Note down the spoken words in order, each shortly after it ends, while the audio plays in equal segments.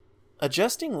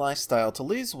Adjusting lifestyle to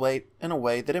lose weight in a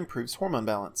way that improves hormone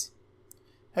balance.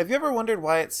 Have you ever wondered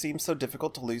why it seems so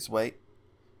difficult to lose weight?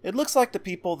 It looks like the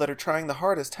people that are trying the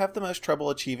hardest have the most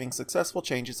trouble achieving successful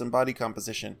changes in body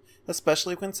composition,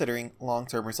 especially considering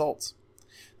long-term results.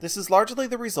 This is largely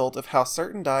the result of how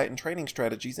certain diet and training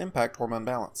strategies impact hormone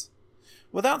balance.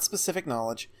 Without specific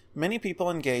knowledge, many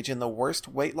people engage in the worst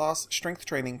weight loss strength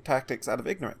training tactics out of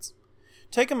ignorance.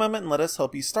 Take a moment and let us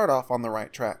help you start off on the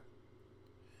right track.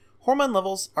 Hormone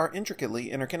levels are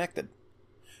intricately interconnected.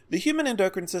 The human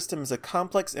endocrine system is a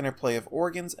complex interplay of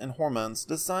organs and hormones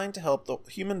designed to help the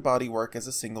human body work as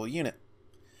a single unit.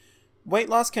 Weight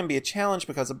loss can be a challenge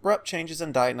because abrupt changes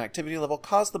in diet and activity level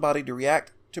cause the body to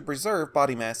react to preserve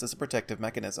body mass as a protective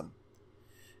mechanism.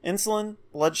 Insulin,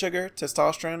 blood sugar,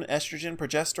 testosterone, estrogen,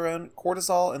 progesterone,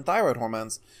 cortisol, and thyroid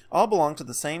hormones all belong to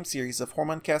the same series of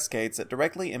hormone cascades that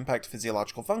directly impact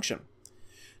physiological function.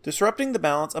 Disrupting the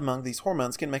balance among these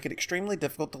hormones can make it extremely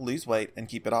difficult to lose weight and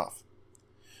keep it off.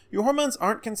 Your hormones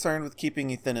aren't concerned with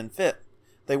keeping you thin and fit.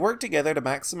 They work together to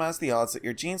maximize the odds that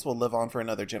your genes will live on for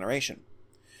another generation.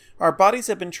 Our bodies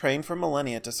have been trained for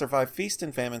millennia to survive feast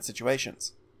and famine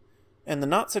situations. In the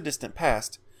not-so-distant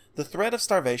past, the threat of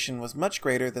starvation was much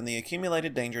greater than the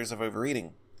accumulated dangers of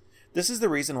overeating. This is the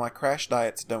reason why crash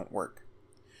diets don't work.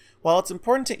 While it's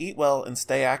important to eat well and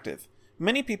stay active,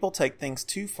 many people take things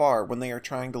too far when they are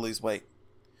trying to lose weight.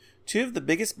 Two of the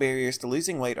biggest barriers to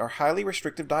losing weight are highly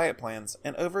restrictive diet plans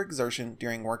and overexertion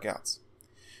during workouts.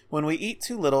 When we eat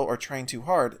too little or train too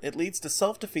hard, it leads to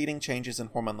self-defeating changes in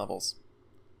hormone levels.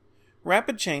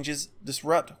 Rapid changes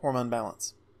disrupt hormone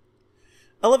balance.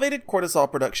 Elevated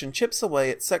cortisol production chips away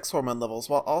at sex hormone levels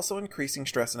while also increasing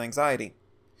stress and anxiety.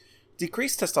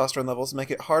 Decreased testosterone levels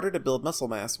make it harder to build muscle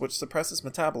mass, which suppresses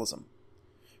metabolism.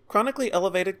 Chronically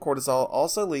elevated cortisol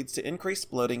also leads to increased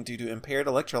bloating due to impaired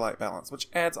electrolyte balance, which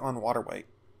adds on water weight.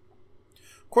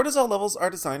 Cortisol levels are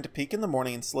designed to peak in the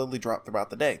morning and slowly drop throughout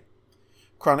the day.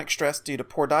 Chronic stress due to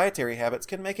poor dietary habits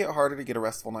can make it harder to get a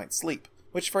restful night's sleep,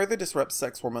 which further disrupts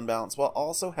sex hormone balance while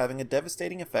also having a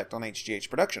devastating effect on HGH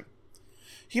production.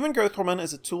 Human growth hormone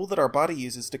is a tool that our body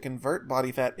uses to convert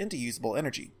body fat into usable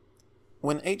energy.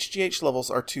 When HGH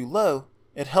levels are too low,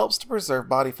 it helps to preserve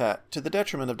body fat to the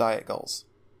detriment of diet goals.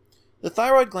 The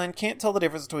thyroid gland can't tell the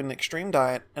difference between an extreme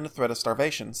diet and a threat of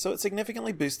starvation, so it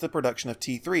significantly boosts the production of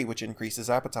T3, which increases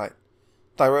appetite.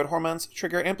 Thyroid hormones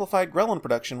trigger amplified ghrelin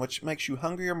production, which makes you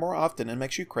hungrier more often and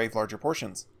makes you crave larger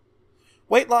portions.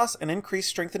 Weight loss and increased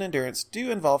strength and endurance do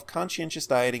involve conscientious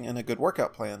dieting and a good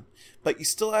workout plan, but you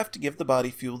still have to give the body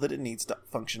fuel that it needs to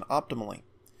function optimally.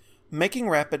 Making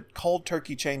rapid, cold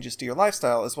turkey changes to your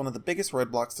lifestyle is one of the biggest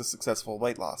roadblocks to successful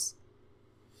weight loss.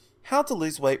 How to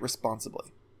lose weight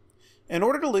responsibly. In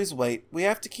order to lose weight, we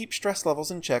have to keep stress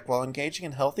levels in check while engaging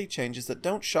in healthy changes that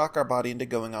don't shock our body into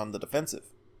going on the defensive.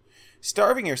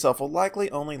 Starving yourself will likely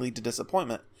only lead to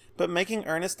disappointment, but making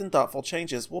earnest and thoughtful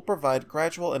changes will provide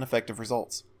gradual and effective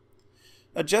results.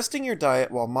 Adjusting your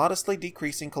diet while modestly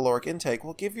decreasing caloric intake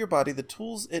will give your body the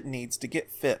tools it needs to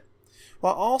get fit,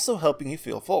 while also helping you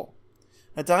feel full.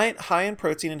 A diet high in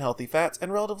protein and healthy fats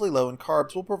and relatively low in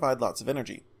carbs will provide lots of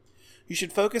energy. You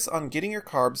should focus on getting your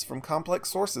carbs from complex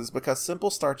sources because simple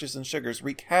starches and sugars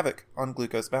wreak havoc on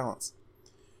glucose balance.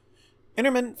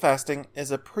 Intermittent fasting is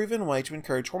a proven way to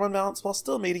encourage hormone balance while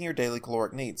still meeting your daily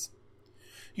caloric needs.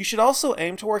 You should also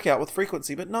aim to work out with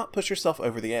frequency but not push yourself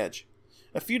over the edge.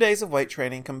 A few days of weight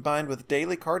training combined with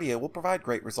daily cardio will provide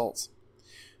great results.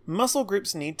 Muscle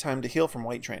groups need time to heal from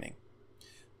weight training.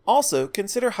 Also,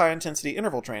 consider high-intensity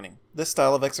interval training. This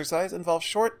style of exercise involves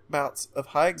short bouts of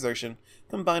high exertion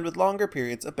combined with longer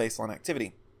periods of baseline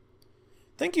activity.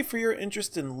 Thank you for your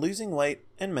interest in losing weight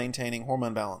and maintaining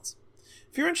hormone balance.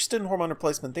 If you're interested in hormone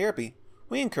replacement therapy,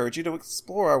 we encourage you to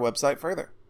explore our website further.